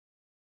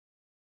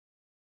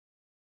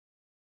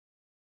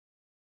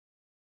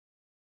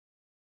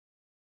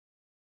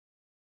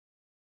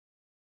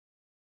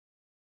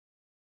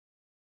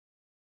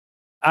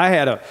I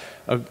had a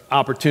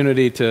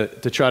opportunity to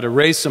try to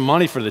raise some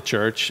money for the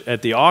church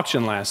at the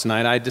auction last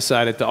night. I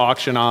decided to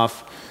auction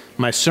off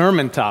my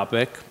sermon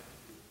topic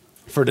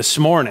for this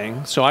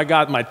morning. So I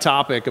got my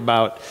topic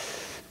about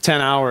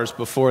 10 hours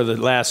before the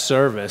last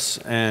service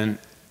and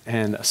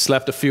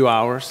slept a few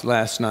hours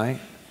last night,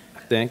 I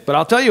think. But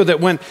I'll tell you that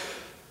when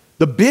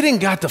the bidding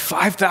got to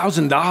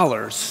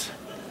 $5,000,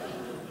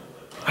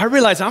 I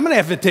realized I'm going to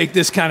have to take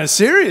this kind of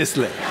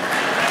seriously.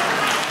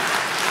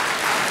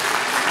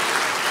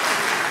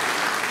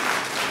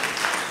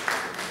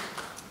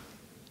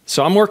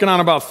 So I'm working on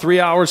about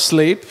 3 hours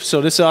sleep, so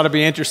this ought to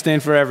be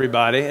interesting for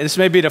everybody. This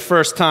may be the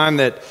first time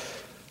that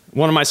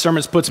one of my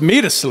sermons puts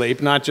me to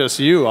sleep, not just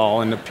you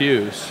all in the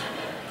pews.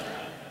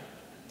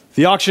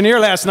 The auctioneer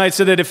last night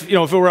said that if it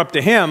were up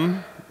to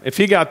him, if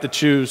he got to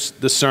choose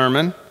the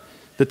sermon,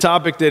 the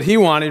topic that he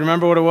wanted,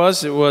 remember what it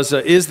was? It was,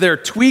 is there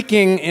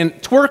twerking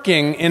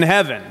in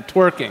heaven?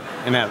 Twerking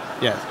in heaven,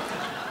 yes.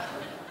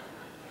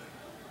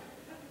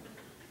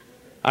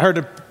 I heard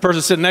the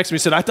person sitting next to me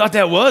said, I thought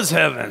that was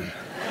heaven.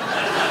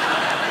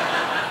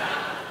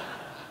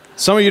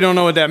 Some of you don't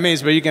know what that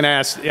means, but you can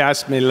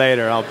ask me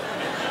later.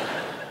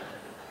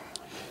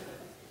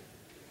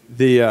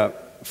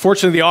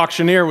 Fortunately, the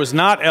auctioneer was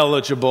not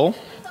eligible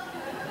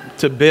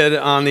to bid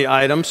on the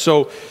item,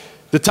 so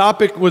the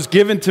topic was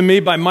given to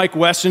me by Mike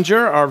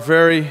Wessinger, our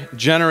very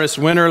generous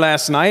winner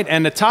last night,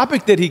 and the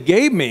topic that he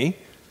gave me,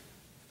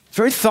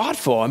 very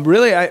thoughtful. And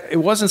really, it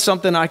wasn't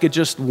something I could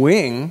just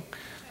wing,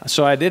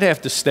 so I did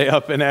have to stay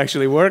up and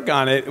actually work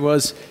on it. It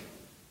was,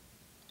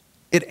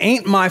 it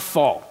ain't my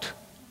fault.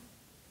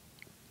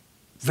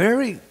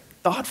 Very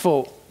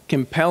thoughtful,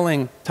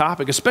 compelling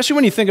topic, especially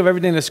when you think of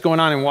everything that's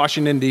going on in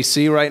Washington,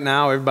 D.C. right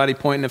now. Everybody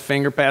pointing a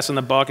finger, passing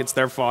the buck. It's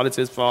their fault, it's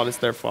his fault, it's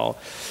their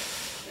fault.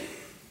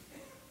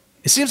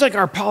 It seems like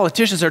our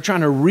politicians are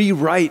trying to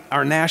rewrite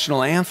our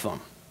national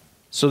anthem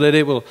so that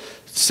it will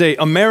say,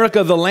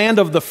 America, the land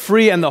of the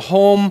free and the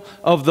home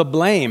of the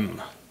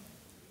blame.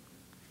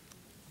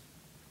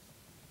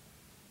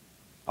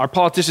 Our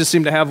politicians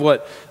seem to have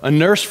what a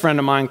nurse friend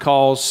of mine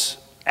calls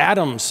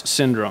Adams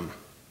syndrome.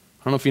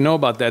 I don't know if you know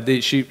about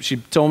that. She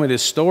told me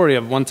this story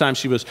of one time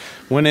she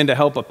went in to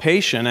help a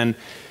patient, and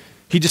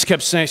he just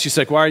kept saying, she's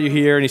like, why are you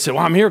here? And he said,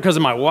 well, I'm here because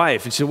of my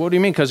wife. He said, what do you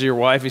mean because of your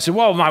wife? He said,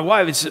 well, my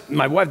wife,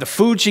 the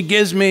food she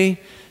gives me,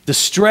 the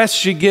stress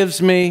she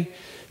gives me,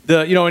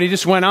 and he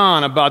just went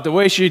on about the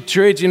way she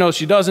treats,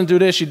 she doesn't do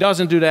this, she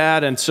doesn't do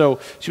that. And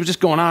so she was just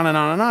going on and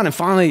on and on. And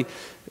finally,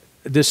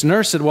 this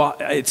nurse said, well,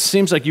 it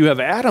seems like you have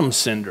Adams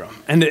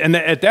syndrome. And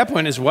at that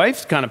point, his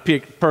wife kind of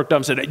perked up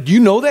and said, do you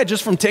know that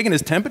just from taking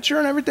his temperature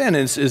and everything?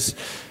 And his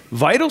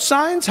vital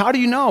signs? How do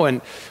you know? And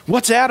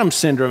what's Adams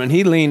syndrome? And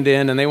he leaned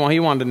in, and he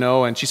wanted to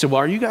know. And she said,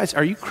 well, are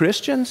you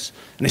Christians?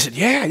 And they said,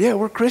 yeah,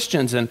 we're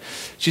Christians. And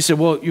she said,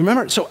 well, you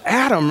remember, so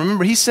Adam,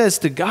 remember, he says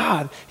to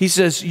God, he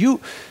says,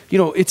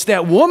 it's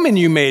that woman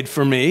you made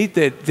for me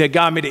that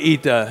got me to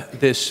eat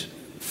this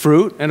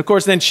fruit. And of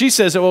course, then she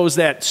says, well, it was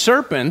that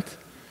serpent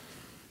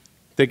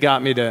that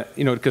got me to,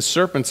 because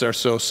serpents are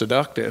so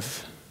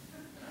seductive,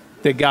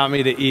 that got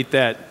me to eat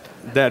that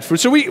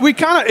fruit. So we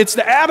kind of, it's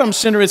the Adams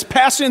syndrome, it's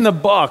passing the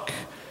buck.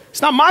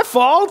 It's not my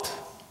fault.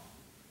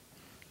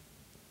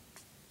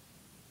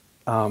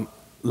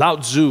 Lao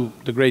Tzu,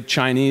 the great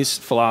Chinese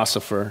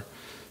philosopher,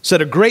 said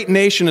a great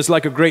nation is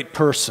like a great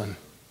person.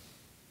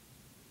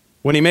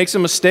 When he makes a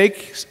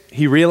mistake,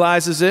 he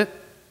realizes it.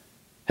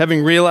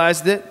 Having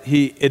realized it,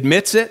 he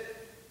admits it.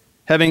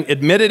 Having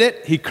admitted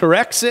it, he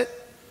corrects it.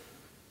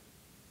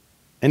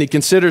 And he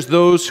considers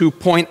those who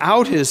point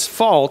out his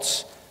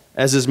faults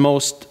as his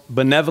most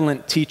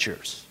benevolent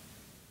teachers.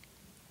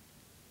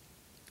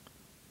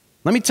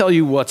 Let me tell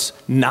you what's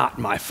not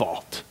my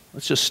fault.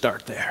 Let's just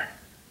start there.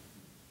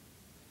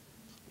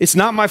 It's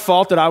not my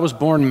fault that I was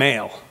born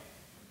male.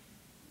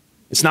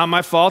 It's not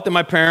my fault that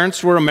my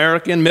parents were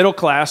American, middle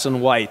class,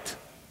 and white.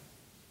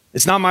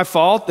 It's not my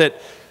fault that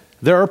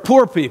there are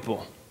poor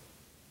people.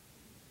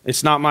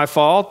 It's not my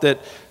fault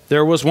that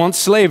there was once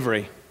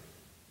slavery.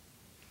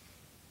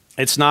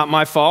 It's not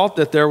my fault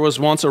that there was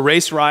once a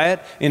race riot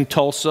in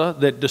Tulsa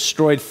that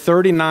destroyed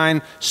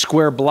 39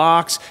 square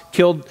blocks,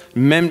 killed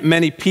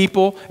many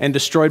people, and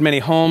destroyed many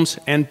homes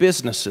and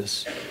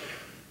businesses.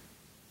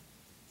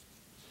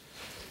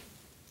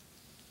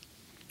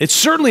 It's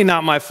certainly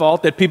not my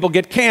fault that people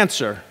get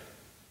cancer.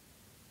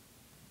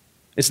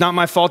 It's not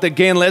my fault that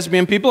gay and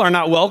lesbian people are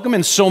not welcome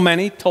in so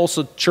many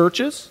Tulsa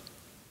churches.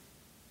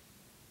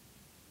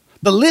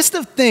 The list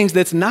of things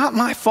that's not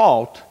my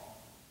fault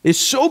is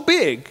so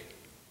big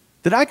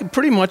that I can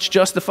pretty much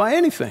justify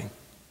anything.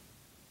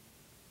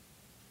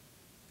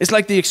 It's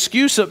like the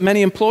excuse that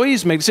many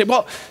employees make. They say,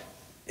 well,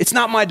 it's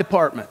not my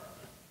department.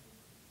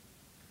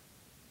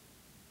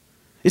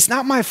 It's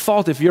not my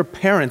fault if your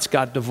parents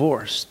got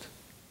divorced.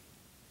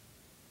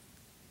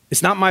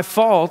 It's not my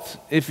fault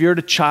if you're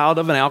the child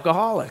of an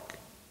alcoholic.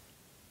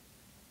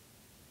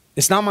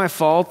 It's not my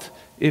fault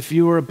if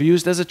you were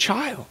abused as a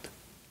child.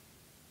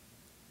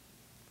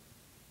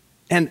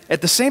 And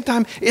at the same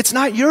time, it's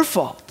not your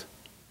fault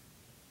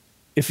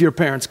if your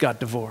parents got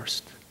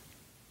divorced.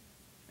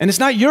 And it's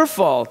not your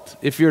fault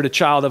if you're the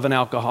child of an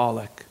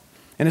alcoholic.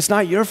 And it's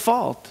not your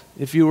fault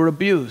if you were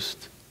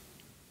abused.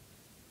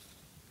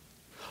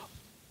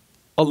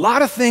 A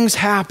lot of things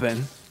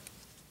happen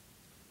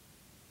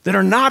that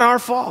are not our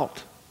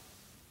fault.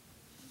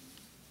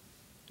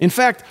 In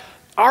fact,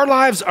 our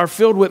lives are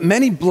filled with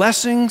many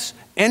blessings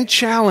and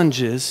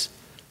challenges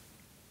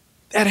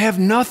that have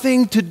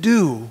nothing to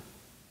do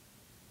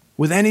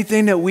with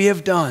anything that we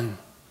have done.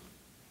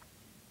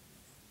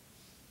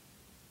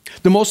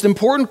 The most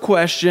important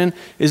question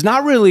is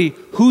not really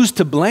who's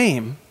to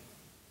blame,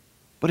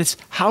 but it's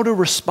how to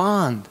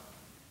respond.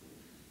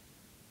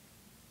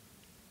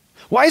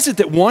 Why is it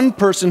that one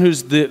person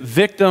who's the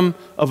victim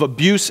of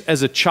abuse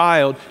as a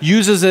child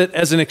uses it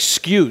as an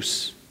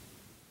excuse,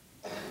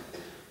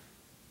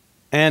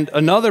 and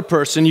another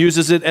person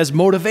uses it as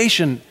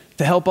motivation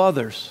to help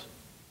others?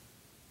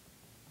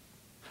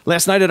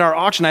 Last night at our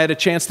auction, I had a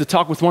chance to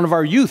talk with one of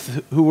our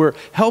youth who were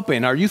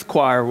helping. Our youth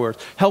choir were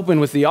helping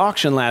with the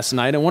auction last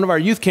night, and one of our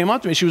youth came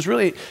up to me. She was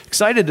really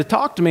excited to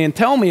talk to me and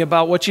tell me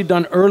about what she'd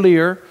done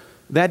earlier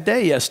that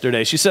day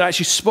yesterday. She said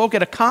she spoke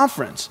at a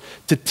conference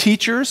to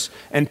teachers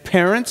and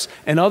parents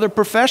and other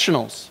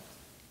professionals.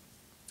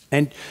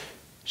 And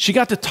she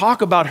got to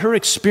talk about her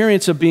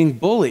experience of being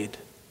bullied.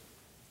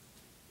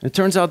 It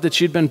turns out that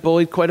she'd been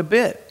bullied quite a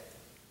bit.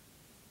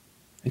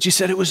 And she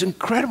said it was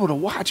incredible to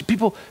watch.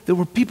 There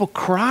were people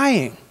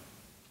crying.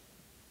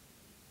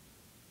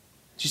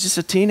 She's just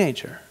a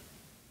teenager.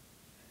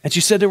 And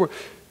she said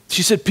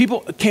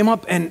people came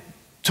up and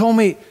told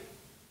me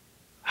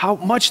how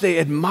much they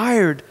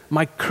admired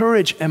my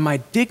courage and my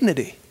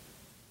dignity.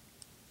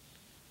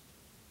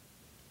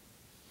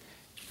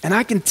 And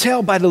I can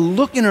tell by the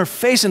look in her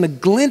face and the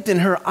glint in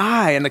her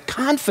eye and the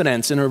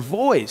confidence in her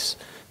voice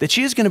that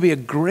she is going to be a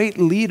great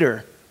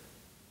leader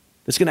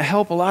that's going to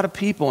help a lot of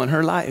people in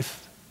her life.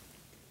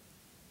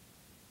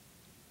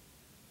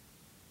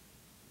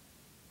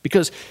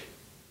 Because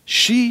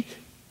she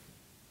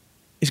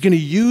is going to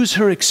use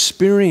her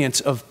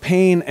experience of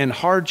pain and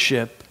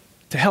hardship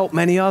to help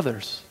many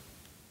others.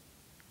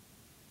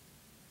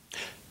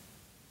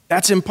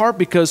 That's in part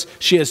because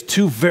she has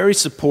two very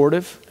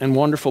supportive and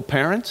wonderful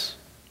parents,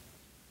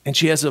 and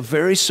she has a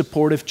very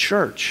supportive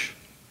church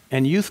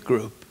and youth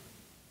group.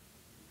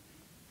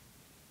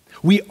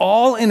 We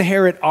all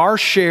inherit our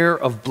share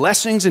of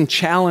blessings and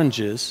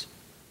challenges,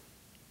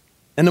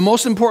 and the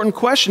most important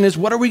question is,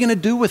 what are we going to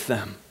do with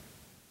them?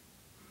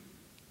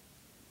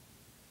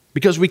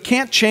 Because we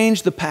can't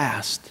change the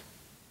past.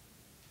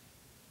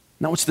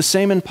 Now, it's the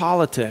same in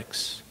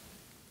politics.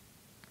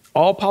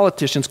 All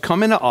politicians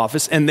come into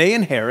office and they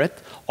inherit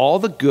all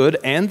the good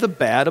and the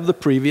bad of the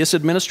previous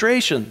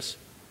administrations.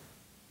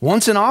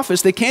 Once in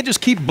office, they can't just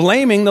keep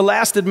blaming the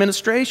last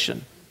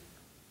administration.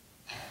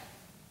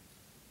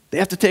 They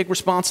have to take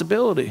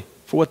responsibility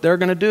for what they're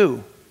going to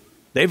do.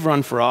 They've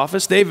run for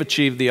office, they've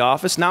achieved the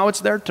office, now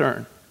it's their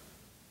turn.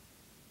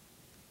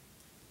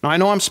 Now, I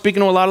know I'm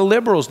speaking to a lot of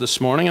liberals this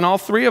morning in all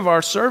three of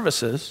our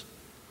services.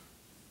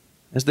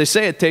 As they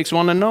say, it takes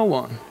one to know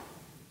one.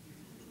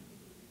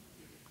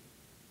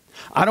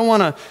 I don't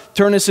want to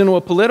turn this into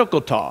a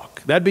political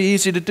talk. That'd be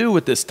easy to do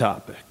with this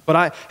topic. But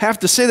I have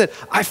to say that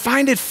I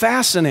find it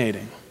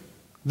fascinating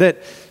that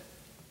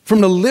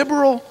from the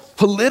liberal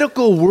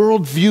political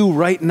worldview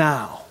right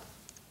now,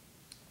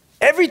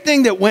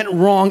 everything that went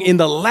wrong in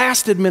the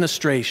last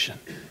administration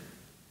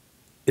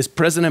is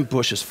President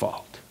Bush's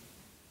fault.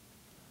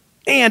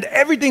 And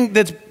everything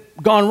that's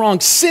gone wrong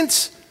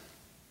since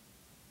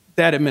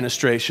that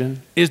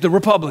administration is the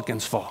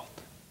Republicans' fault.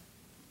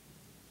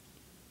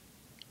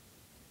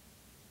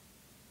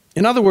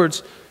 In other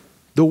words,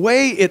 the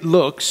way it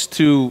looks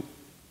to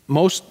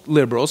most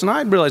liberals, and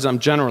I realize I'm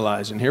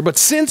generalizing here, but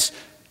since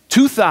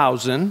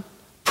 2000,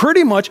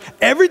 pretty much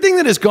everything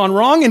that has gone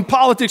wrong in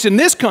politics in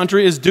this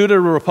country is due to the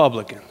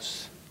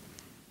Republicans.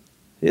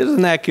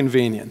 Isn't that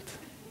convenient?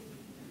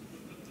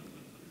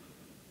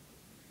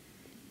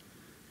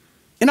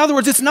 In other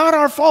words, it's not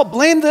our fault.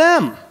 Blame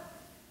them.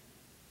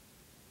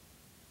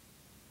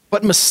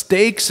 But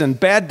mistakes and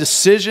bad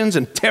decisions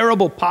and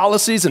terrible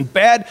policies and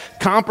bad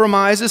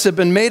compromises have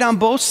been made on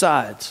both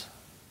sides.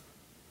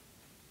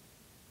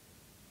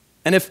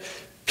 And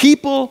if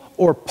people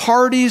or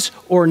parties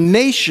or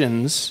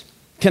nations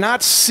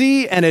cannot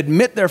see and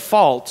admit their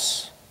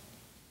faults,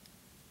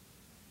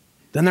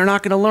 then they're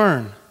not going to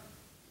learn.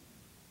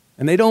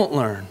 And they don't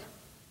learn.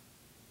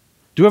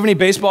 Do we have any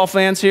baseball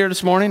fans here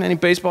this morning? Any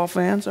baseball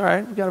fans? All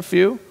right, we've got a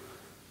few.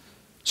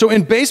 So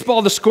in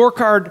baseball, the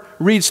scorecard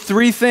reads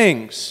three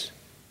things: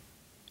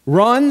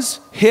 runs,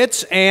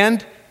 hits,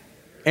 and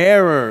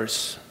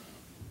errors.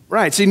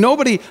 Right, see,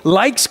 nobody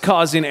likes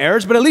causing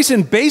errors, but at least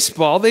in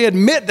baseball, they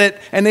admit that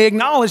and they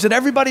acknowledge that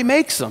everybody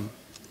makes them.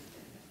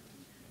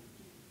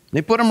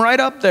 They put them right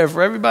up there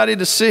for everybody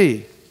to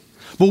see.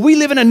 But we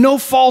live in a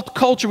no-fault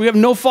culture. We have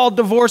no-fault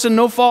divorce and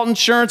no-fault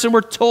insurance, and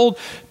we're told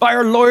by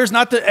our lawyers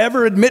not to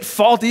ever admit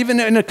fault, even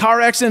in a car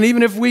accident,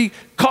 even if we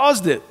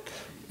caused it.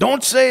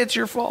 Don't say it's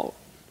your fault.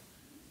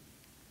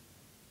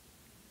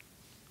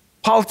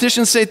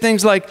 Politicians say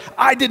things like,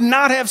 I did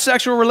not have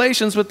sexual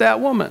relations with that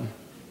woman.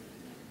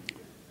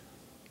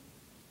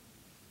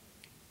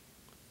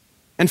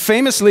 And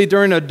famously,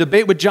 during a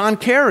debate with John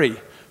Kerry,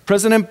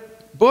 President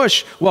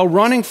Bush, while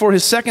running for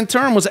his second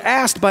term, was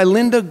asked by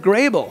Linda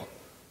Grable,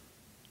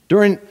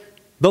 during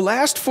the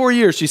last 4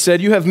 years, she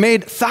said, you have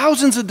made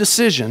thousands of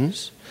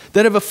decisions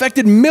that have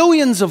affected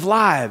millions of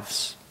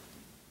lives.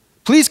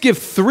 Please give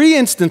 3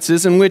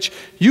 instances in which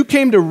you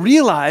came to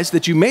realize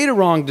that you made a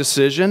wrong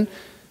decision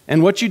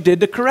and what you did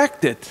to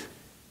correct it.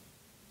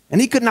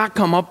 And he could not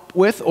come up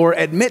with or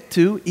admit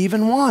to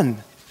even one.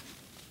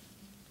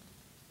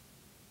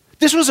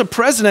 This was a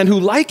president who,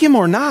 like him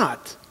or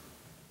not,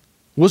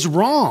 was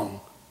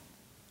wrong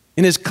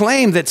in his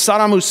claim that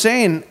Saddam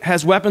Hussein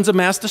has weapons of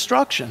mass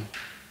destruction.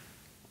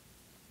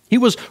 He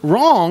was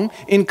wrong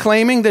in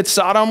claiming that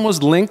Saddam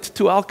was linked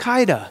to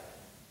Al-Qaeda.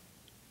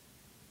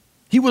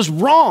 He was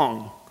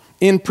wrong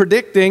in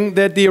predicting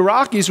that the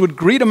Iraqis would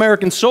greet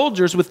American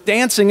soldiers with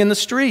dancing in the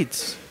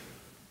streets.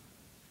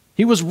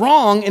 He was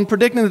wrong in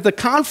predicting that the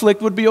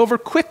conflict would be over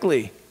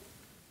quickly.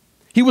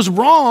 He was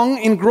wrong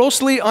in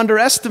grossly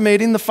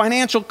underestimating the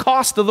financial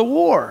cost of the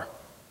war.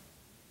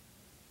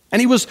 And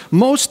he was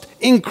most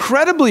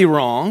incredibly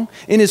wrong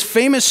in his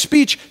famous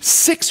speech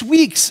 6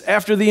 weeks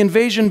after the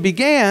invasion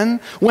began,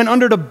 when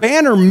under the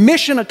banner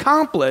 "Mission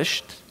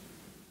Accomplished,"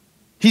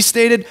 he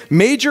stated,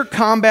 major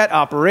combat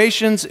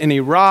operations in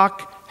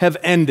Iraq have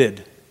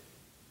ended.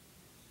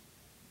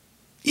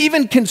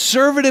 Even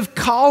conservative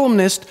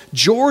columnist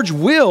George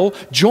Will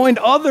joined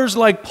others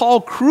like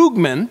Paul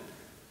Krugman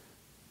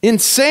in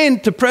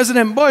saying to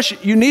President Bush,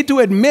 you need to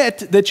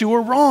admit that you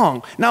were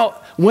wrong.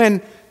 Now,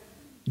 when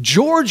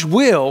George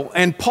Will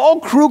and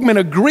Paul Krugman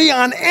agree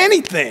on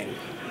anything,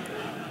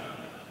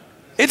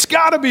 it's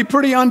got to be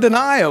pretty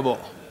undeniable.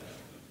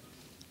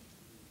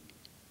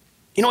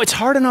 You know, it's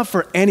hard enough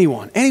for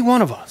anyone, any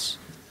one of us,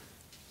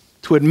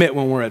 to admit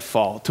when we're at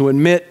fault, to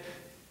admit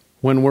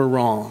when we're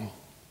wrong.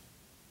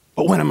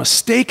 But when a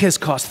mistake has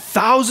cost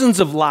thousands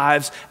of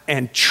lives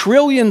and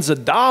trillions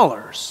of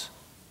dollars,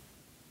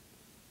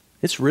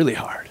 it's really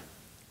hard.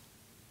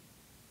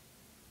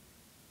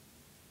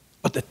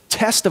 But the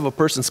test of a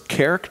person's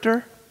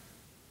character,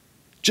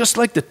 just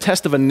like the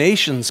test of a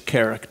nation's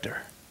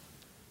character,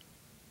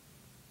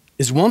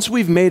 is once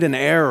we've made an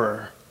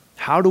error,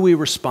 how do we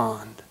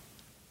respond?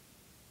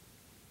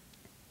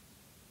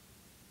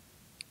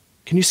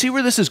 Can you see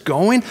where this is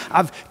going?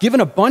 I've given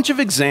a bunch of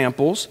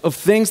examples of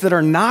things that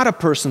are not a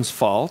person's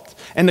fault,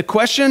 and the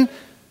question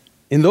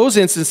in those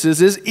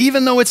instances is,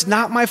 even though it's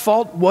not my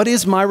fault, what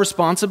is my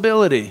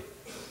responsibility?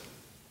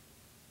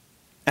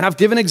 And I've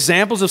given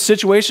examples of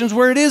situations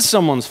where it is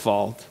someone's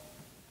fault.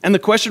 And the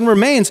question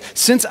remains,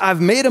 since I've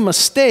made a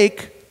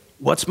mistake,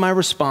 what's my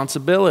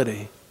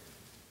responsibility?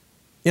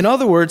 In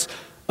other words,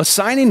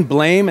 assigning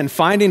blame and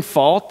finding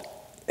fault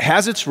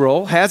has its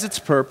role, has its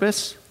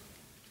purpose.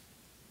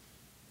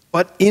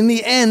 But in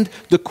the end,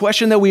 the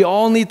question that we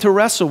all need to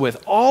wrestle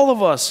with, all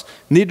of us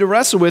need to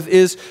wrestle with,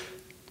 is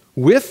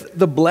with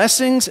the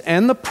blessings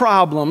and the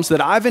problems that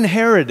I've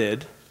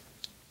inherited,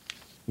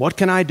 what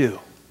can I do?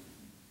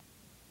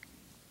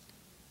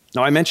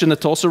 Now, I mentioned the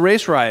Tulsa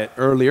race riot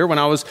earlier when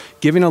I was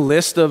giving a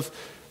list of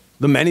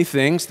the many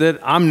things that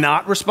I'm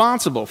not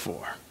responsible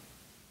for.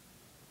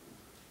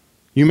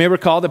 You may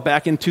recall that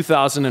back in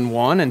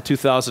 2001 and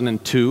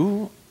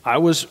 2002, I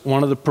was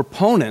one of the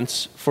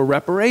proponents for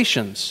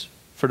reparations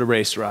for the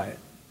race riot.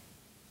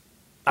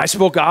 I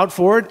spoke out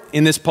for it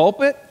in this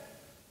pulpit.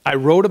 I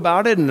wrote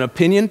about it in an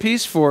opinion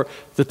piece for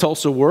the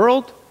Tulsa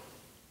World,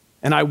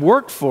 and I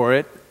worked for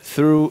it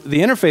through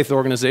the interfaith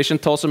organization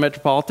Tulsa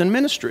Metropolitan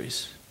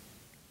Ministries.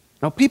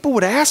 Now, people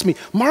would ask me,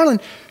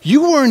 Marlin,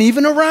 you weren't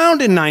even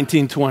around in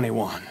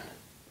 1921.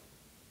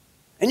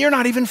 And you're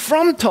not even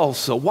from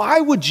Tulsa.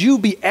 Why would you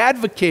be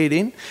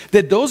advocating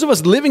that those of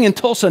us living in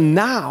Tulsa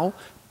now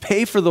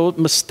pay for those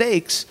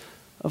mistakes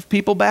of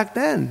people back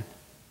then?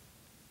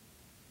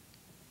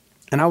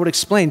 And I would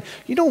explain,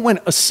 you know, when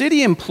a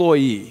city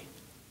employee,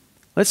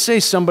 let's say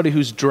somebody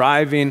who's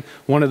driving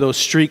one of those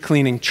street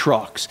cleaning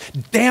trucks,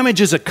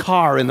 damages a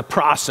car in the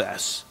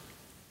process,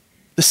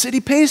 the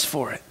city pays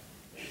for it.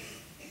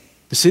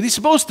 The city's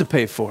supposed to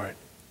pay for it.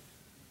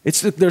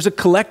 There's a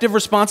collective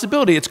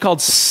responsibility. It's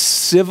called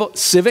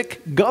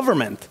civic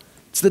government.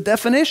 It's the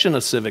definition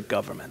of civic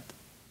government.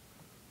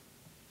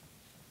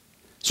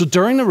 So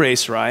during the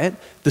race riot,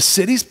 the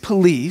city's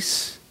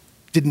police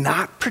did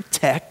not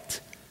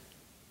protect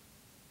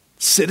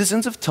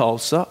citizens of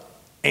Tulsa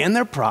and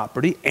their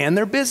property and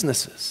their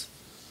businesses.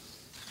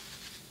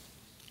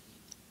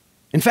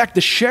 In fact,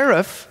 the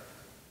sheriff,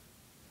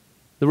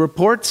 the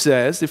report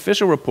says, the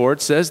official report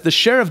says, the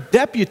sheriff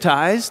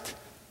deputized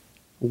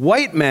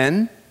white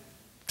men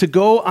to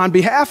go on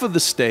behalf of the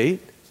state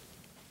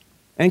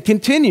and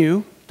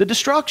continue the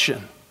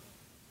destruction.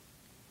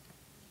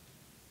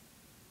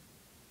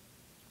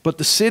 But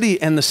the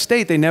city and the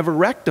state, they never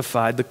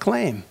rectified the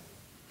claim.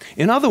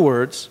 In other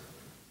words,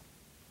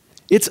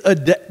 it's a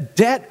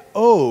debt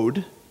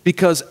owed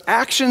because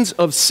actions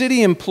of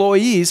city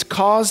employees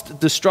caused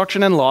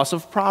destruction and loss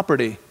of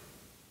property.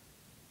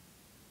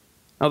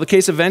 Now, the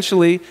case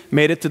eventually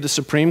made it to the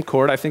Supreme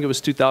Court. I think it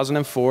was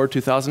 2004,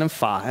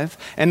 2005,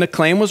 and the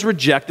claim was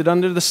rejected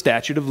under the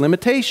statute of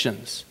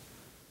limitations.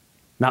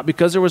 Not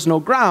because there was no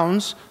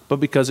grounds, but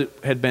because it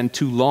had been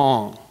too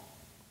long.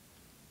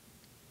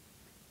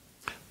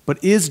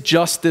 But is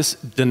justice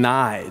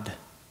denied?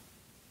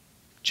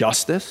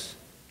 Justice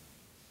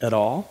at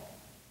all?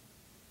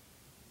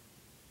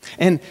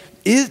 And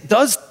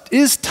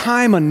is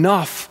time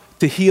enough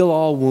to heal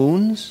all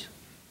wounds?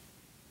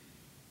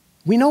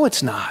 We know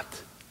it's not.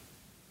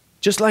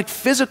 Just like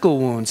physical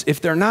wounds,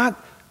 if they're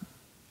not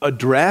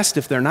addressed,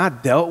 if they're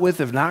not dealt with,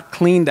 if they're not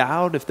cleaned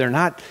out, if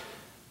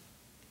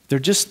they're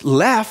just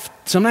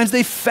left, sometimes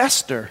they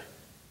fester.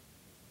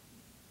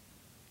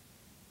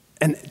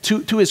 And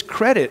to his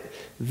credit,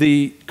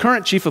 the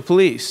current chief of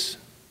police,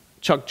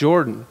 Chuck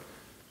Jordan,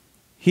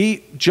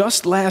 he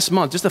just last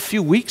month, just a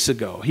few weeks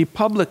ago, he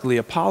publicly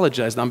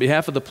apologized on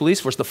behalf of the police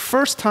force. The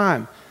first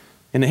time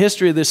in the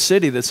history of this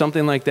city that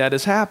something like that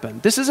has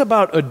happened. This is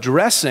about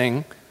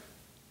addressing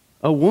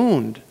a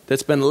wound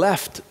that's been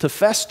left to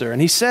fester.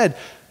 And he said,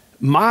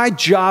 my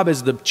job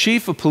as the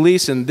chief of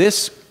police in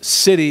this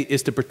city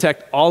is to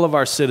protect all of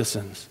our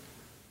citizens.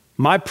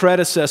 My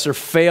predecessor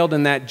failed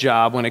in that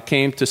job when it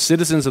came to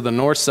citizens of the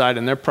North Side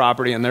and their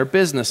property and their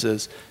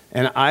businesses.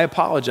 And I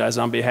apologize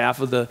on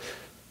behalf of the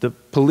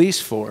police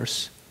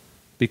force,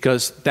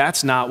 because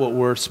that's not what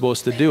we're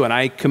supposed to do. And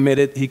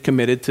he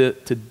committed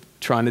to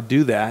trying to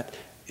do that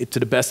to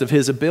the best of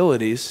his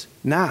abilities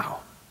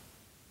now.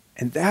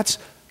 And that's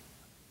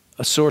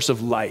a source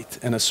of light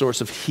and a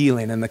source of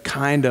healing and the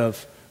kind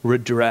of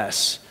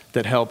redress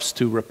that helps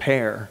to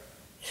repair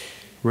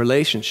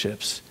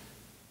relationships.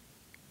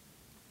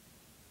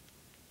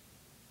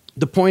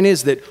 The point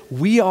is that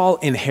we all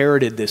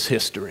inherited this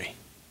history.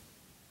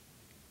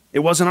 It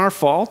wasn't our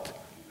fault,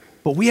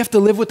 but we have to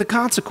live with the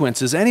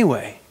consequences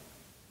anyway.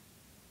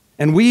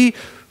 And we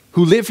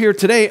who live here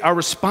today are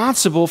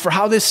responsible for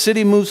how this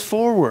city moves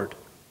forward.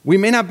 We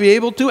may not be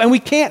able to, and we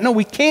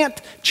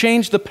can't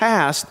change the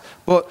past,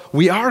 but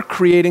we are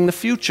creating the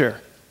future.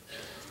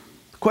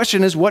 The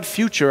question is, what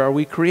future are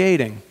we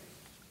creating?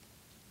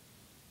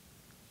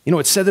 You know,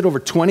 it's said that over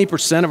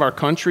 20% of our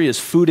country is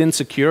food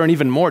insecure, and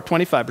even more,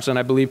 25%,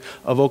 I believe,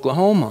 of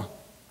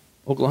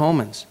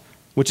Oklahomans,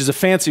 which is a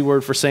fancy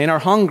word for saying are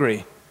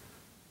hungry.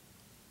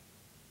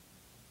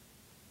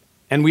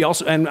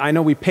 And I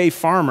know we pay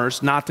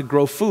farmers not to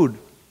grow food.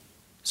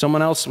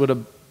 Someone else with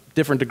a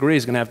different degree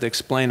is going to have to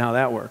explain how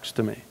that works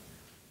to me.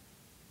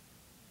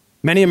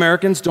 Many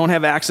Americans don't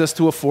have access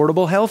to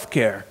affordable health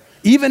care.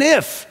 Even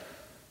if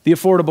the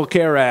Affordable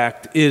Care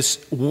Act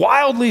is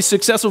wildly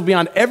successful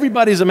beyond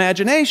everybody's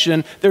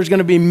imagination, there's going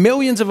to be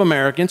millions of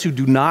Americans who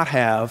do not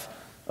have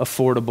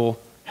affordable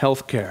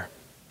health care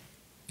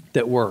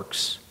that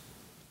works.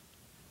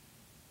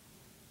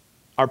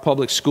 Our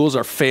public schools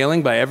are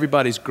failing by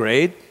everybody's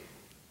grade.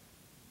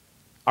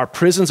 Our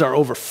prisons are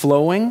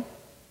overflowing.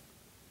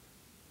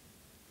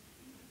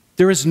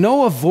 There is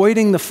no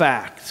avoiding the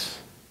fact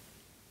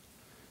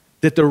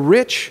that the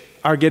rich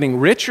are getting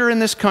richer in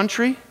this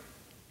country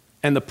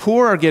and the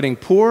poor are getting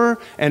poorer,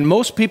 and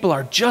most people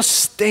are just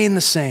staying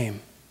the same,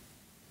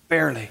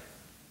 barely.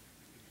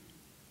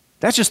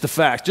 That's just the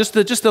fact. Just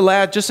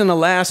in the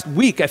last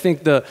week, I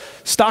think the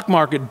stock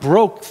market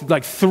broke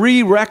like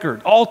 3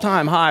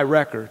 all-time high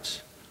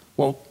records.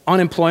 Well,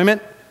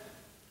 unemployment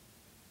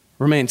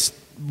remains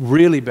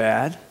really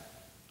bad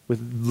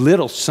with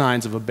little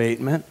signs of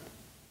abatement.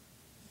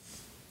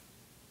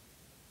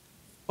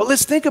 But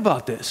let's think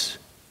about this.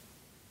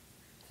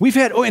 We've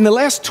had, in the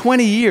last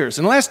 20 years,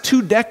 in the last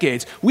 2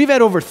 decades, we've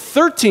had over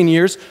 13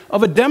 years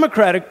of a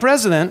Democratic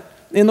president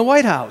in the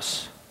White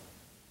House.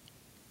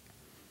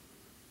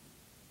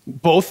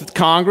 Both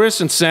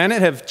Congress and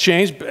Senate have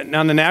changed,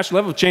 on the national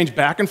level, have changed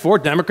back and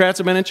forth. Democrats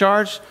have been in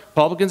charge.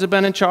 Republicans have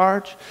been in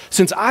charge.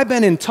 Since I've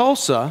been in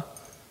Tulsa,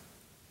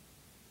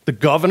 the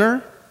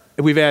governor,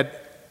 we've had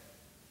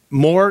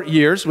more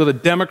years with a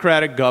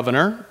Democratic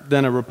governor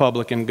than a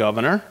Republican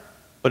governor,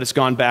 but it's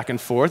gone back and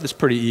forth. It's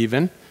pretty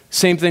even.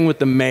 Same thing with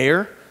the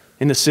mayor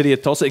in the city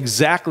of Tulsa,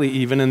 exactly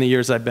even in the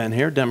years I've been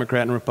here,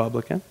 Democrat and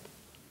Republican.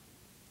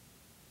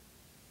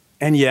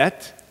 And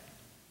yet,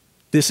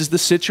 this is the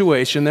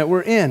situation that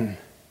we're in.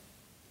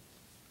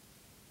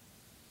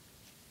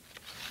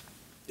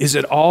 Is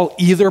it all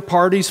either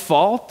party's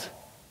fault?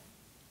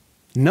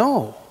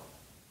 No.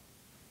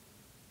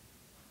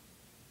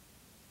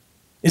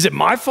 Is it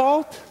my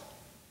fault?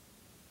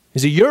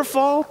 Is it your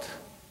fault?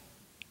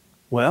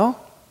 Well,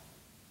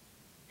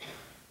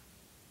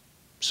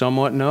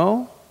 somewhat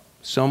no,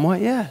 somewhat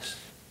yes.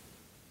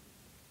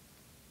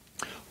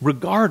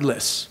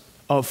 Regardless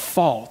of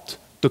fault,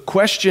 the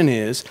question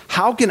is,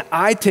 how can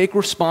I take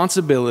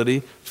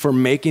responsibility for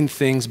making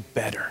things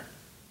better?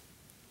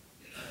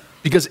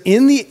 Because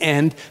in the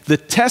end, the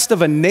test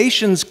of a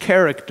nation's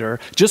character,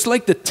 just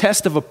like the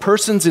test of a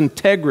person's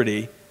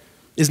integrity,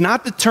 is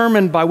not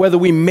determined by whether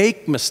we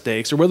make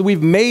mistakes or whether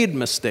we've made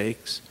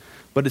mistakes,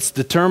 but it's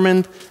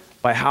determined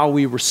by how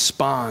we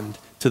respond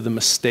to the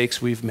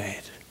mistakes we've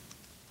made.